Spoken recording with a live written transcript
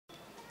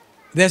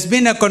There's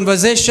been a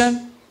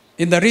conversation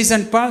in the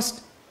recent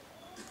past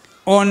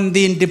on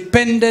the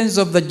independence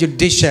of the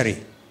judiciary.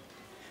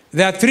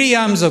 There are three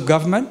arms of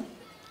government.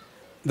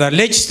 The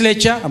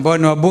legislature, ambao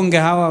ni wabunge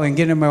hawa,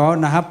 wengine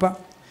mewaona hapa.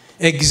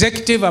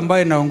 Executive,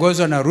 ambayo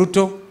inaongozwa na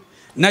Ruto.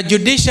 Na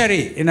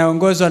judiciary,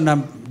 inaongozwa na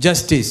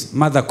Justice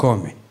Martha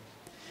Koome.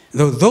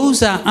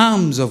 Those are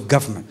arms of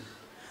government.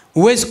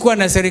 Huwezi kuwa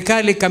na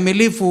serikali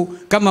kamilifu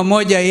kama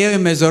moja yeye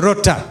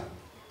imezorota.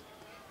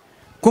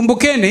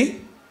 Kumbukeni,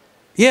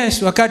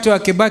 yes, wakati wa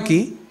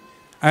Kibaki,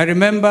 I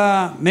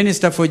remember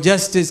Minister for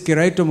Justice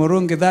Kiraito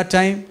Murungi that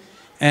time,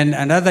 and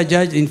another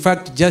judge, in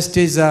fact,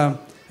 Justice,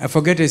 I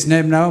forget his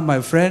name now,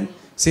 my friend,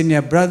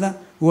 senior brother,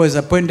 who was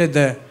appointed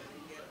the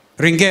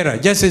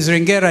Ringera. Justice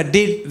Ringera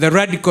did the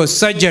radical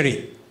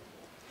surgery.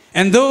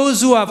 And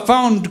those who are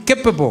found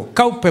culpable,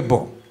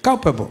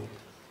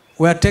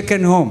 were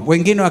taken home.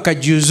 Wengine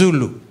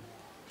wakajiuzulu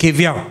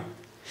kivyao.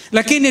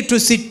 Lakini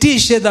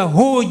tusitishe the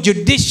whole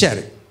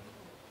judiciary.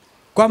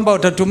 Kwamba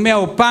utatumia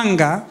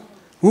upanga,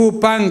 huu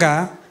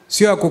upanga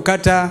sio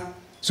kukata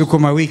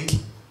sukuma wiki.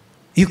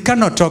 You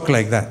cannot talk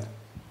like that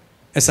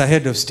as a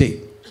head of state.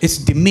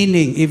 It's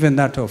demeaning even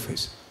that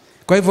office.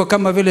 Kwa hivyo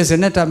kama vile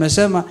Senator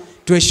amesema,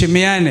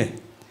 tuheshimiane.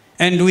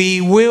 And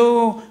we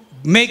will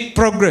make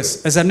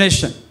progress as a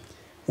nation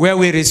where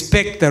we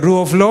respect the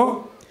rule of law,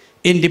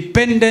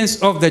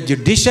 independence of the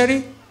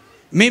judiciary.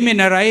 Mimi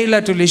na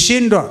Raila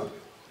tulishindwa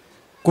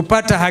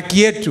kupata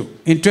haki yetu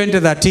in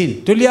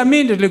 2013.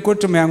 Tuliamini tulikuwa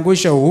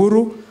tumeangusha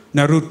Uhuru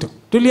na Ruto.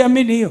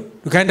 Tuliamini hiyo.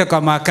 Tukaenda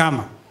kwa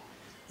mahakama.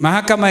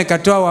 Mahakama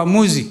ikatoa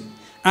uamuzi.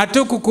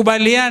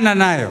 Hatukukubaliana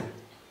nayo.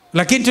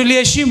 Lakini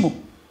tuliheshimu.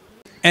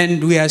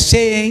 And we are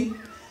saying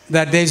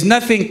that there is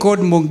nothing called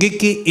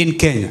Mungiki in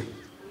Kenya.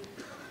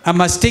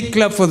 I'm a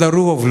stickler for the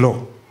rule of law.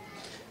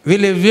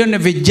 Vile vione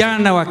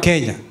vijana wa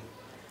Kenya.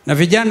 Na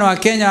vijana wa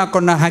Kenya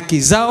wako na haki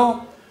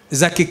zao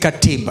za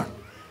kikatiba.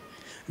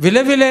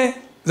 Vile vile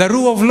the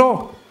rule of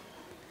law.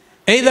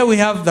 Either we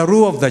have the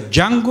rule of the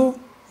jungle,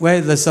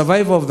 where the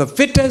survival of the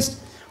fittest,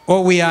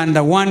 or we are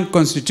under one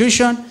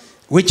constitution,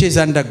 which is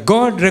under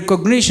God,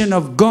 recognition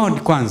of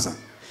God kwanza.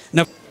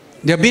 Na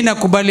ndio bina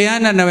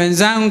kubaliana na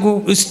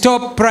wenzangu,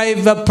 stop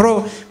private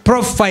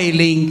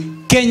profiling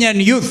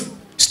Kenyan youth.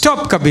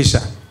 Stop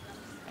kabisa.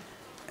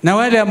 Na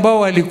wale ambao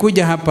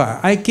walikuja hapa,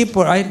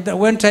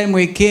 one time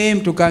we came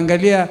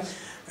tukaangalia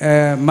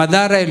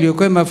madhara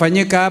iliyokuwa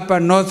imefanyika hapa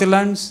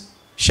Northlands,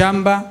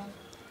 shamba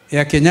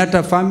ya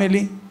Kenyatta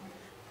family.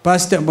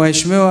 Pastor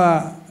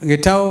Mheshimiwa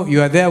Gitao,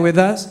 you are there with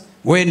us.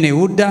 We ni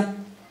UDA.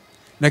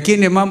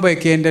 Lakini mambo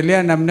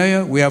yakiendelea namna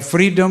hiyo, we have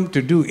freedom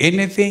to do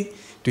anything,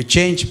 to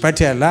change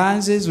party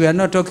alliances. We are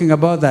not talking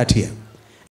about that here.